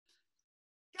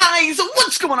Guys,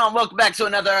 what's going on? Welcome back to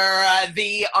another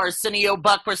The Arsenio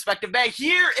Buck Perspective. Back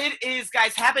here it is,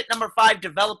 guys, habit number 5,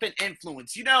 development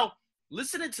influence. You know,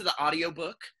 listening to the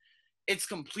audiobook, it's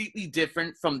completely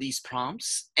different from these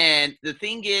prompts. And the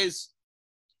thing is,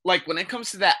 like, when it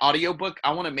comes to that audiobook,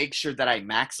 I want to make sure that I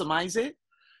maximize it.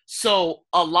 So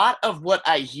a lot of what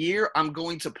I hear, I'm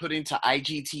going to put into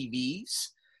IGTVs.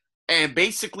 And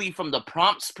basically, from the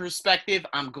prompts perspective,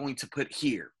 I'm going to put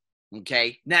here.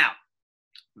 Okay? Now,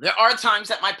 there are times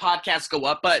that my podcasts go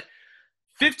up, but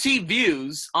 15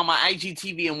 views on my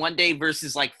IGTV in one day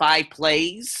versus like 5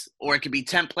 plays, or it could be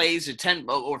 10 plays or 10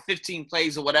 or 15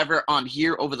 plays or whatever on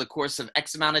here over the course of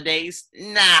X amount of days.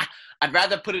 Nah, I'd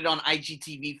rather put it on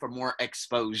IGTV for more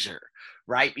exposure,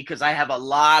 right? Because I have a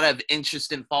lot of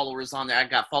interesting followers on there. I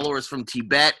got followers from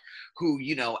Tibet who,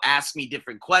 you know, ask me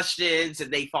different questions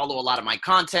and they follow a lot of my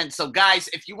content. So guys,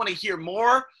 if you want to hear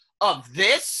more of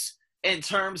this, in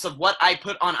terms of what I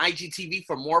put on IGTV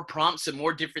for more prompts and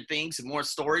more different things and more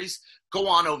stories, go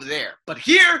on over there. But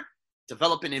here,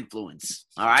 develop an influence,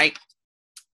 all right?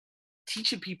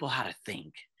 Teaching people how to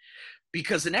think.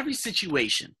 Because in every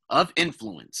situation of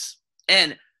influence,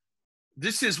 and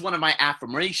this is one of my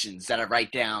affirmations that I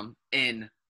write down in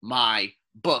my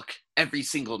book every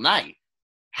single night.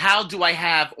 How do I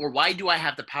have, or why do I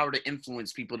have the power to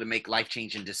influence people to make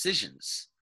life-changing decisions?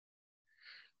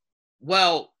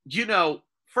 Well, you know,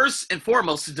 first and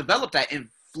foremost, to develop that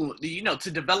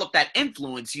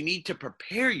influence, you need to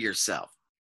prepare yourself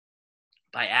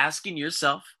by asking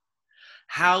yourself,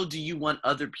 how do you want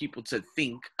other people to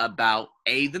think about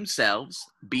A, themselves,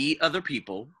 B, other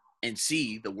people, and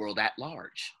C, the world at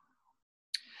large?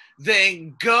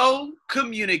 Then go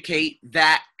communicate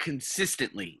that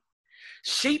consistently.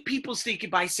 Shape people's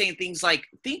thinking by saying things like,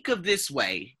 think of this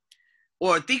way,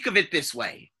 or think of it this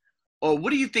way. Or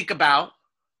what do you think about,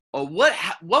 or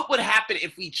what would happen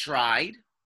if we tried?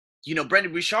 You know,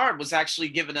 Brendon Burchard was actually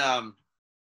given an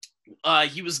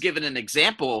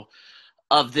example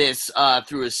of this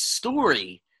through his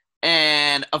story.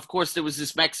 And of course, there was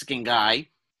this Mexican guy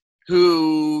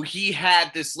who he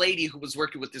had this lady who was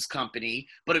working with this company,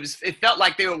 but it felt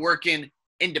like they were working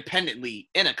independently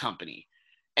in a company.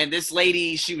 And this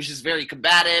lady, she was just very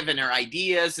combative in her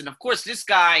ideas. And of course, this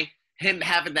guy, him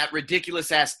having that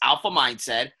ridiculous ass alpha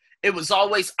mindset, it was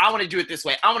always, I want to do it this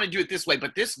way. I want to do it this way.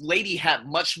 But this lady had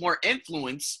much more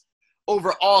influence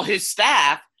over all his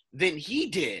staff than he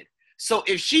did. So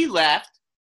if she left,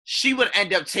 she would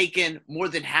end up taking more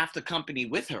than half the company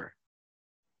with her.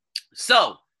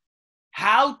 So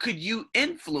how could you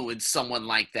influence someone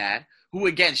like that who,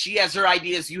 again, she has her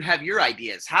ideas, you have your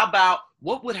ideas? How about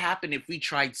what would happen if we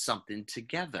tried something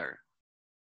together?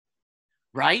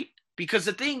 Right? Because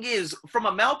the thing is, from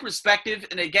a male perspective,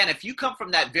 and again, if you come from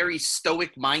that very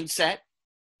stoic mindset,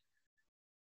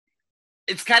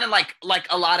 it's kind of like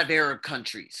a lot of Arab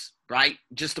countries, right?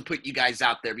 Just to put you guys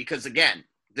out there. Because again,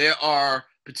 there are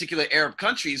particular Arab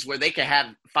countries where they can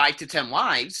have 5 to 10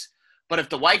 wives, but if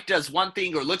the wife does one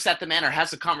thing or looks at the man or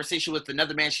has a conversation with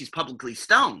another man, she's publicly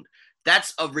stoned.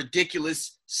 That's a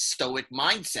ridiculous stoic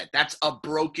mindset. That's a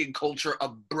broken culture, a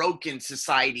broken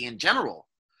society in general.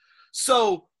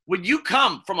 So when you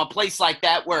come from a place like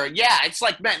that where, yeah, it's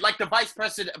like, man, like the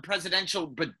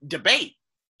presidential debate,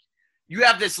 you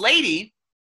have this lady,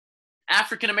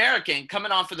 African-American,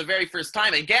 coming on for the very first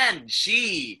time. Again,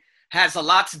 she has a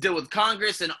lot to do with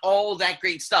Congress and all that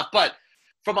great stuff. But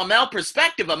from a male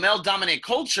perspective, a male-dominant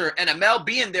culture, and a male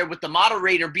being there with the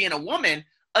moderator being a woman,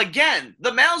 again,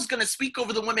 the male's going to speak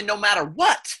over the women no matter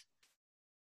what.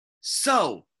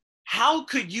 So how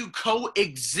could you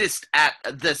coexist at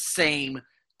the same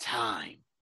time?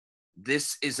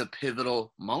 This is a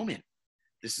pivotal moment.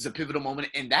 This is a pivotal moment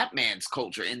in that man's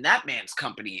culture, in that man's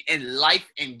company, in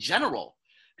life in general.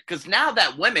 Because now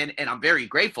that women, and I'm very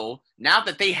grateful, now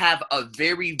that they have a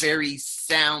very, very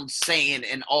sound saying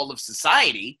in all of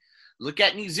society, look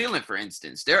at New Zealand, for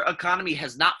instance. Their economy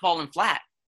has not fallen flat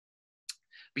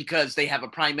because they have a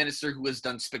prime minister who has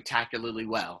done spectacularly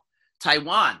well.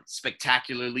 Taiwan,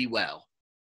 spectacularly well.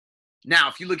 Now,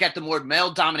 if you look at the more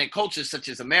male-dominant cultures such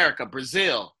as America,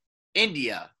 Brazil,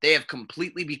 India, they have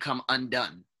completely become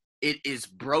undone. It is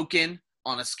broken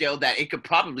on a scale that it could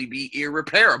probably be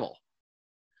irreparable.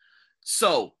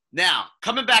 So now,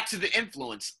 coming back to the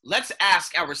influence, let's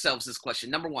ask ourselves this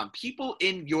question. Number one, people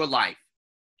in your life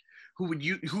who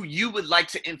you would like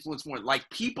to influence more, like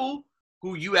people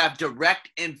who you have direct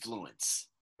influence,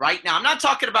 right? Now, I'm not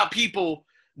talking about people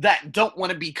that don't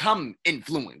want to become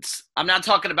influence. I'm not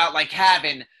talking about like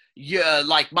having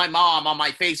like my mom on my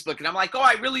Facebook and I'm like, oh,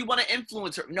 I really want to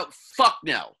influence her. No, fuck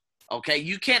no. Okay?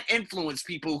 You can't influence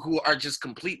people who are just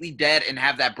completely dead and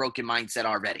have that broken mindset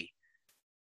already.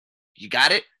 You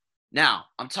got it? Now,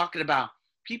 I'm talking about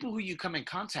people who you come in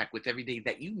contact with every day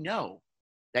that you know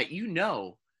they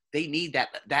need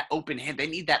that open hand. They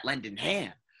need that lending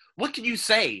hand. What can you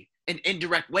say in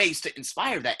indirect ways to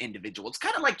inspire that individual? It's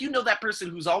kind of like that person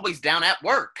who's always down at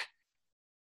work.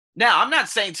 Now, I'm not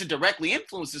saying to directly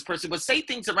influence this person, but say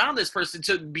things around this person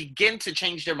to begin to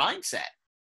change their mindset.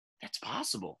 That's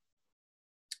possible.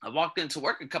 I walked into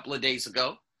work a couple of days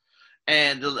ago,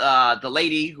 and the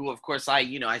lady who, of course,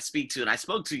 I speak to and I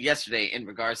spoke to yesterday in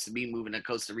regards to me moving to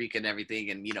Costa Rica and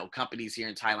everything, and companies here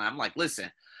in Thailand. I'm like, listen,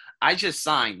 I just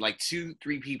signed like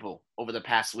 2-3 people over the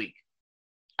past week.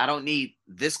 I don't need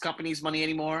this company's money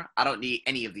anymore. I don't need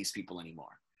any of these people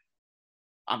anymore.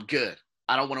 I'm good.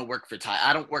 I don't want to work for Thai.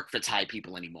 I don't work for Thai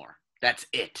people anymore. That's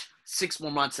it. 6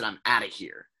 more months and I'm out of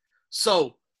here.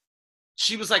 So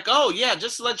she was like, oh, yeah,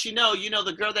 just to let you know,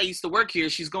 the girl that used to work here,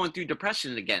 she's going through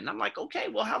depression again. And I'm like, okay,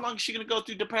 well, how long is she going to go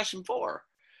through depression for?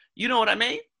 You know what I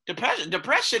mean?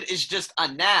 Depression is just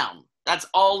a noun. That's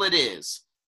all it is.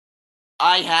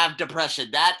 I have depression.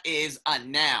 That is a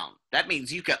noun. That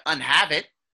means you can unhave it.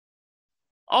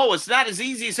 Oh, it's not as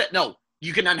easy as that. No,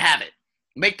 you can unhave it.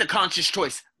 Make the conscious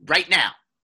choice right now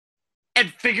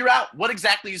and figure out what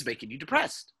exactly is making you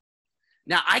depressed.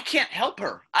 Now, I can't help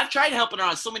her. I've tried helping her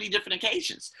on so many different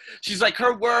occasions. She's like,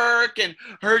 her work and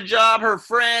her job, her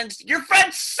friends. Your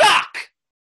friends suck.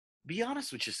 Be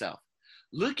honest with yourself.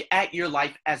 Look at your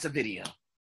life as a video.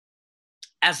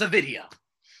 As a video.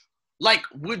 Like,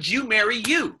 would you marry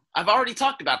you? I've already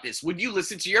talked about this. Would you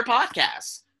listen to your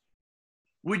podcast?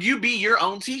 Would you be your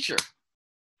own teacher?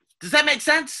 Does that make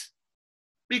sense?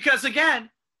 Because again,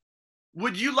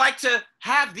 would you like to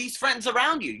have these friends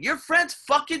around you? Your friends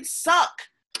fucking suck.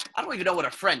 I don't even know what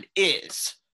a friend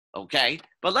is, okay?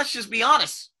 But let's just be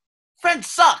honest. Friends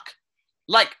suck.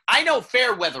 Like, I know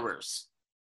fair weatherers.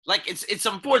 Like, it's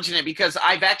unfortunate because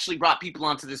I've actually brought people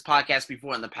onto this podcast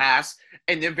before in the past,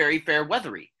 and they're very fair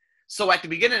weathery. So at the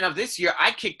beginning of this year,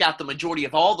 I kicked out the majority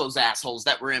of all those assholes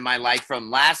that were in my life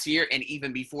from last year and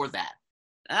even before that.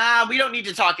 We don't need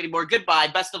to talk anymore. Goodbye.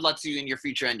 Best of luck to you in your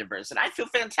future endeavors. And I feel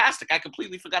fantastic. I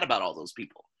completely forgot about all those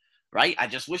people, right? I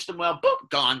just wish them well. Boom,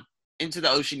 gone. Into the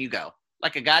ocean you go.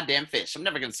 Like a goddamn fish. I'm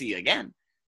never going to see you again.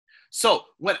 So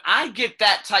when I get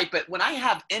that when I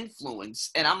have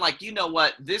influence and I'm like, you know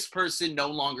what? This person no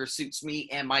longer suits me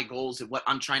and my goals and what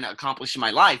I'm trying to accomplish in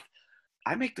my life.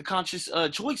 I make the conscious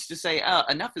choice to say,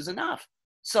 enough is enough.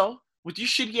 So with your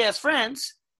shitty ass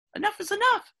friends, enough is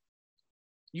enough.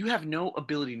 You have no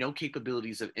ability, no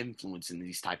capabilities of influencing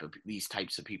these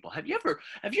types of people. Have you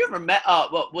ever met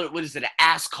what is it, an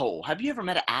asshole? Have you ever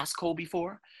met an asshole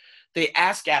before? They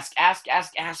ask,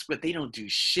 but they don't do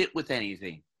shit with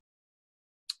anything.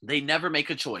 They never make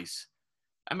a choice.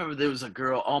 I remember there was a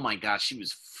girl, oh my God, she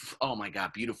was, oh my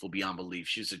God, beautiful beyond belief.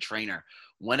 She was a trainer.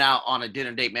 Went out on a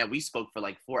dinner date, man. We spoke for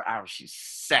like 4 hours. She's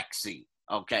sexy,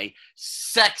 okay?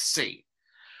 Sexy.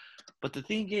 But the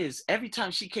thing is, every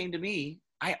time she came to me,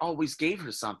 I always gave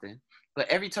her something. But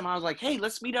every time I was like, hey,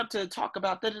 let's meet up to talk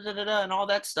about da-da-da-da-da and all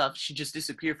that stuff, she just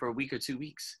disappeared for a week or 2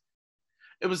 weeks.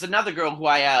 It was another girl who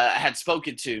I had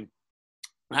spoken to.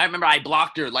 I remember I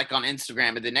blocked her like on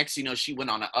Instagram, and the next thing you know, she went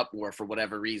on an uproar for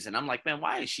whatever reason. I'm like, man,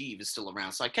 why is she even still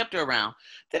around? So I kept her around.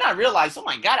 Then I realized, oh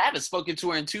my God, I haven't spoken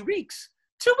to her in 2 weeks.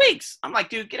 2 weeks. I'm like,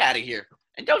 dude, get out of here.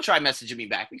 And don't try messaging me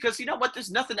back because you know what? There's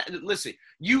nothing. Listen,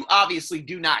 you obviously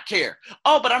do not care.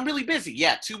 Oh, but I'm really busy.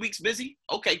 Yeah, 2 weeks busy?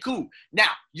 Okay, cool.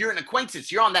 Now, you're an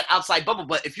acquaintance. You're on that outside bubble.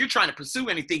 But if you're trying to pursue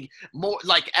anything more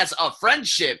like as a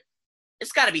friendship,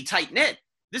 it's got to be tight-knit.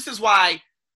 This is why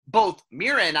both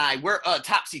Mira and I, we're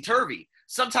topsy-turvy.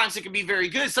 Sometimes it can be very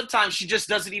good. Sometimes she just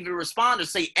doesn't even respond or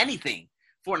say anything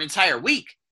for an entire week.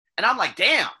 And I'm like,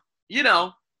 damn,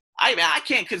 I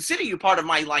can't consider you part of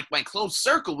my close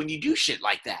circle when you do shit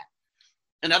like that.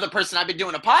 Another person I've been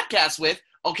doing a podcast with,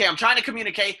 okay, I'm trying to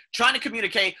communicate.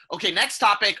 Okay, next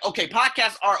topic. Okay,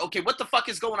 podcasts are, okay, what the fuck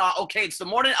is going on? Okay, it's the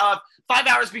morning of 5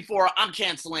 hours before, I'm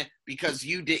canceling because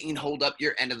you didn't hold up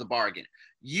your end of the bargain.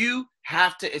 You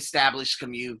have to establish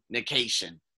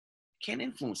communication. Can't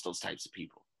influence those types of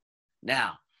people.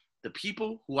 Now, the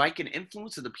people who I can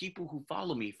influence are the people who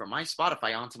follow me from my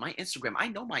Spotify onto my Instagram. I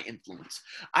know my influence.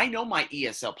 I know my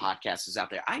ESL podcast is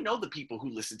out there. I know the people who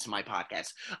listen to my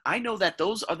podcast. I know that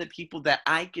those are the people that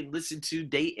I can listen to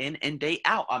day in and day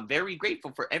out. I'm very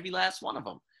grateful for every last one of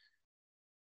them.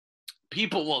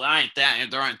 People, well,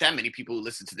 there aren't that many people who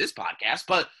listen to this podcast.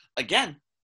 But again,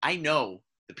 I know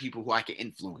the people who I can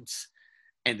influence.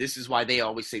 And this is why they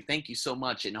always say, thank you so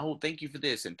much. And oh, thank you for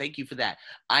this. And thank you for that.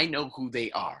 I know who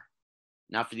they are.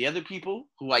 Now, for the other people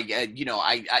who I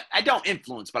don't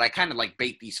influence, but I kind of like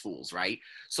bait these fools, right?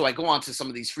 So I go on to some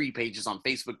of these free pages on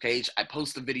Facebook page. I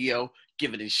post a video,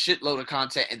 give it a shitload of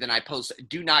content, and then I post,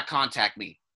 do not contact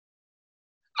me.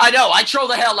 I know, I troll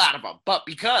the hell out of them. But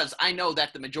because I know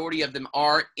that the majority of them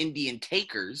are Indian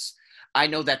takers, I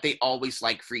know that they always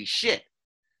like free shit.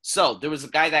 So there was a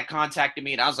guy that contacted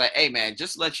me, and I was like, hey, man,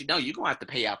 just to let you know, you're going to have to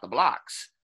pay out the blocks.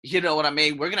 You know what I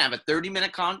mean? We're going to have a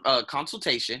 30-minute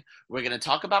consultation. We're going to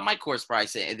talk about my course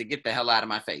pricing and then get the hell out of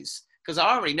my face. Because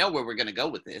I already know where we're going to go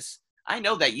with this. I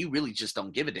know that you really just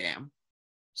don't give a damn.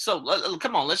 So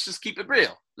come on, let's just keep it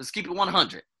real. Let's keep it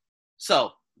 100.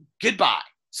 So goodbye.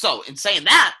 So in saying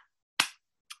that,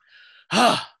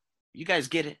 you guys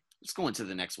get it? Let's go into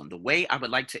the next one. The way I would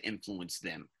like to influence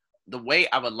them. The way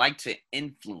I would like to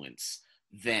influence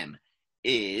them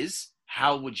is,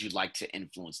 how would you like to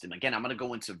influence them? Again, I'm going to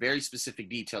go into very specific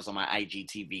details on my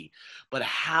IGTV, but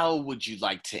how would you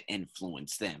like to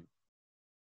influence them?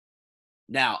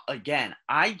 Now, again,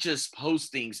 I just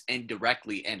post things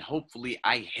indirectly, and hopefully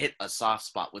I hit a soft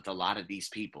spot with a lot of these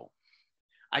people.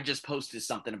 I just posted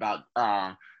something about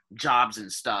jobs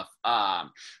and stuff.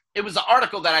 It was an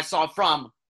article that I saw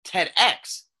from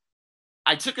TEDx.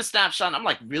 I took a snapshot. And I'm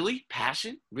like, really?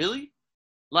 Passion? Really?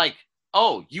 Like,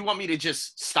 oh, you want me to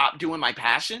just stop doing my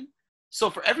passion? So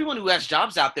for everyone who has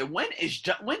jobs out there, when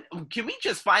can we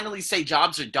just finally say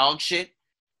jobs are dog shit?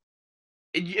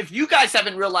 If you guys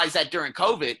haven't realized that during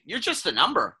COVID, you're just a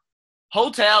number.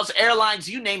 Hotels, airlines,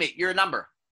 you name it, you're a number.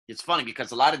 It's funny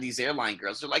because a lot of these airline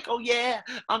girls are like, oh, yeah,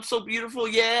 I'm so beautiful.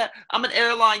 Yeah, I'm an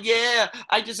airline. Yeah,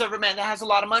 I deserve a man that has a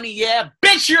lot of money. Yeah,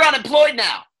 bitch, you're unemployed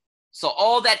now. So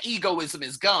all that egoism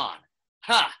is gone.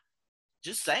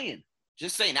 Just saying.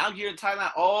 Just saying, out here in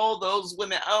Thailand, all those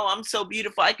women, oh, I'm so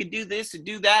beautiful, I could do this and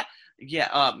do that.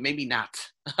 Yeah, maybe not.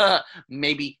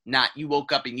 Maybe not. You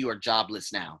woke up and you are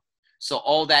jobless now. So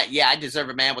all that, yeah, I deserve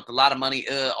a man with a lot of money.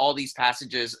 All these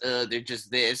passengers, they're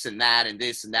just this and that and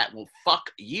this and that. Well,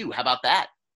 fuck you. How about that?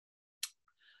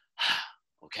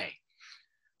 Okay.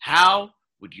 How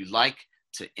would you like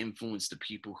to influence the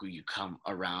people who you come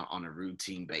around on a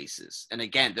routine basis? And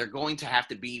again, they're going to have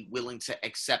to be willing to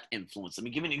accept influence. Let me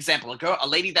give you an example. A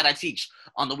lady that I teach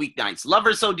on the weeknights, love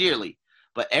her so dearly,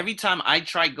 but every time I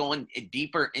try going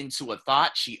deeper into a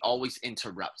thought, she always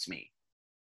interrupts me.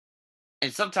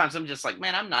 And sometimes I'm just like,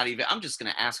 man, I'm just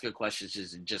going to ask her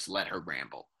questions and just let her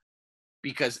ramble.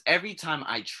 Because every time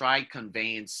I try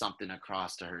conveying something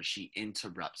across to her, she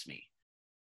interrupts me.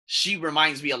 She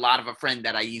reminds me a lot of a friend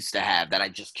that I used to have that I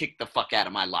just kicked the fuck out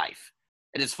of my life.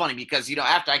 And it's funny because,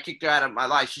 after I kicked her out of my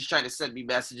life, she's trying to send me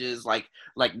messages like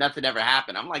nothing ever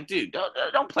happened. I'm like, dude,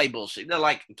 don't play bullshit. They're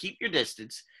like, keep your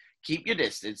distance. Keep your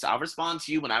distance. I'll respond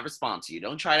to you when I respond to you.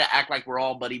 Don't try to act like we're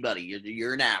all buddy-buddy.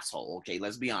 You're an asshole, okay?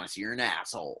 Let's be honest. You're an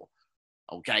asshole,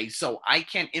 okay? So I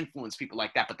can't influence people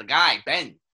like that. But the guy,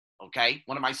 Ben, okay,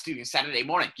 one of my students, Saturday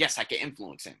morning, yes, I can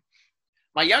influence him.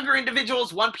 My younger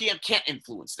individuals, 1 p.m., can't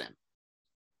influence them,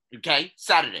 okay?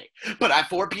 Saturday. But at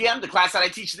 4 p.m., the class that I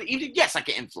teach in the evening, yes, I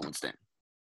can influence them.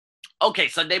 Okay,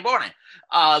 Sunday morning,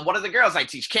 one of the girls I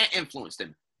teach can't influence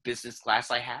them. Business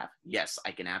class I have, yes, I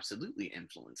can absolutely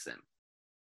influence them.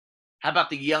 How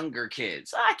about the younger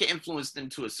kids? I can influence them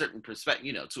to a certain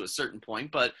perspective, to a certain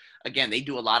point. But again, they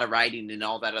do a lot of writing and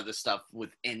all that other stuff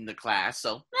within the class.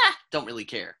 So, don't really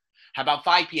care. How about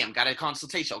 5 p.m.? Got a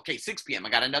consultation. Okay, 6 p.m.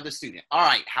 I got another student. All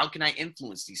right, how can I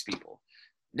influence these people?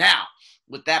 Now,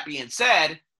 with that being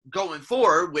said, going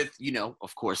forward with,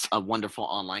 of course, a wonderful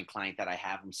online client that I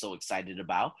have, I'm so excited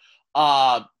about.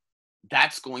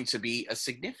 That's going to be a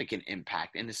significant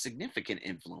impact and a significant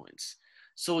influence.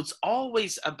 So it's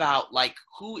always about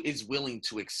who is willing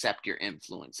to accept your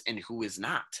influence and who is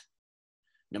not.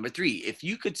 Number 3, if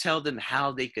you could tell them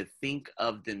how they could think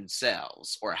of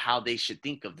themselves or how they should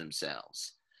think of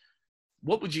themselves,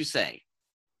 what would you say?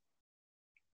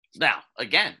 Now,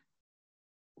 again,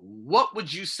 what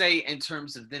would you say in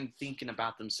terms of them thinking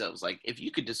about themselves? Like, if you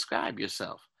could describe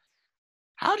yourself,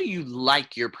 how do you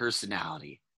like your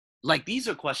personality? These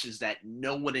are questions that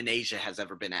no one in Asia has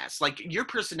ever been asked. Your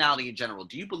personality in general,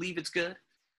 do you believe it's good?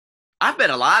 I've met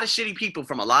a lot of shitty people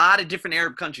from a lot of different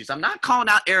Arab countries. I'm not calling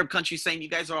out Arab countries saying you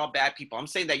guys are all bad people. I'm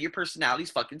saying that your personalities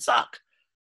fucking suck.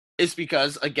 It's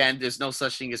because, again, there's no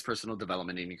such thing as personal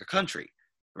development in your country,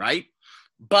 right?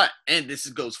 And this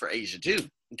goes for Asia too,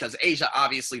 because Asia,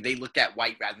 obviously, they look at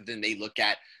white rather than they look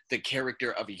at the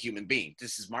character of a human being.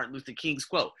 This is Martin Luther King's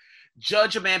quote.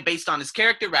 Judge a man based on his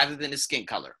character rather than his skin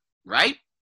color. Right?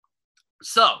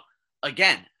 So,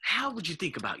 again, how would you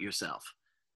think about yourself?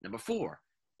 Number 4,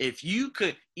 if you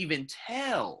could even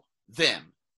tell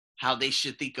them how they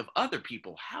should think of other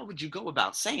people, how would you go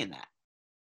about saying that?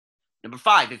 Number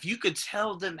 5, if you could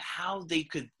tell them how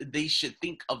they should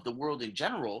think of the world in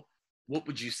general, what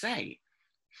would you say?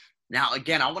 Now,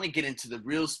 again, I want to get into the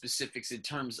real specifics in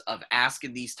terms of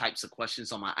asking these types of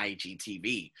questions on my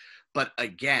IGTV. But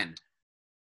again,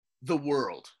 the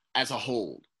world as a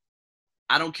whole,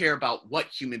 I don't care about what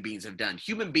human beings have done.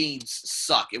 Human beings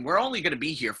suck, and we're only going to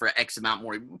be here for X amount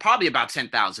more, probably about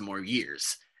 10,000 more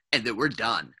years, and then we're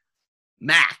done.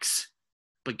 Max.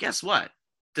 But guess what?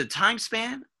 The time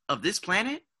span of this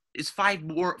planet is 5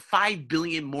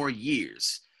 billion more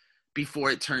years before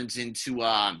it turns into,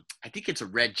 I think it's a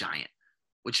red giant,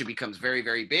 which it becomes very,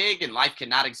 very big, and life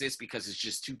cannot exist because it's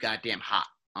just too goddamn hot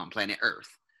on planet Earth.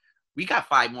 We got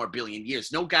 5 more billion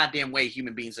years. No goddamn way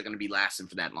human beings are going to be lasting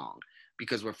for that long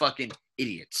because we're fucking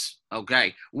idiots,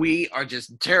 okay? We are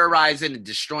just terrorizing and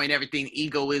destroying everything,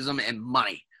 egoism and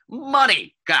money.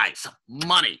 Money, guys,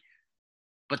 money.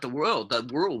 But the world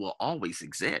will always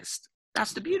exist.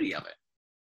 That's the beauty of it.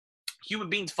 Human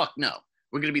beings, fuck no.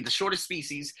 We're going to be the shortest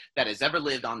species that has ever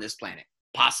lived on this planet.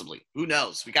 Possibly. Who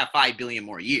knows? We got 5 billion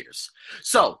more years.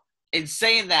 So, in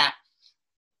saying that,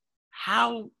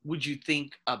 how would you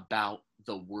think about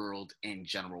the world in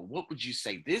general? What would you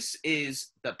say? This is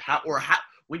the power, or how,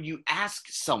 when you ask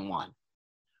someone,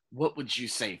 what would you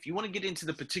say? If you want to get into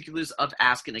the particulars of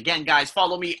asking, again, guys,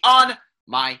 follow me on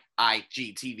my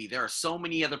IGTV. There are so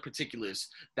many other particulars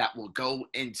that will go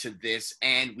into this,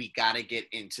 and we got to get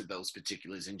into those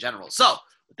particulars in general. So,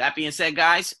 with that being said,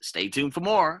 guys, stay tuned for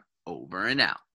more. Over and out.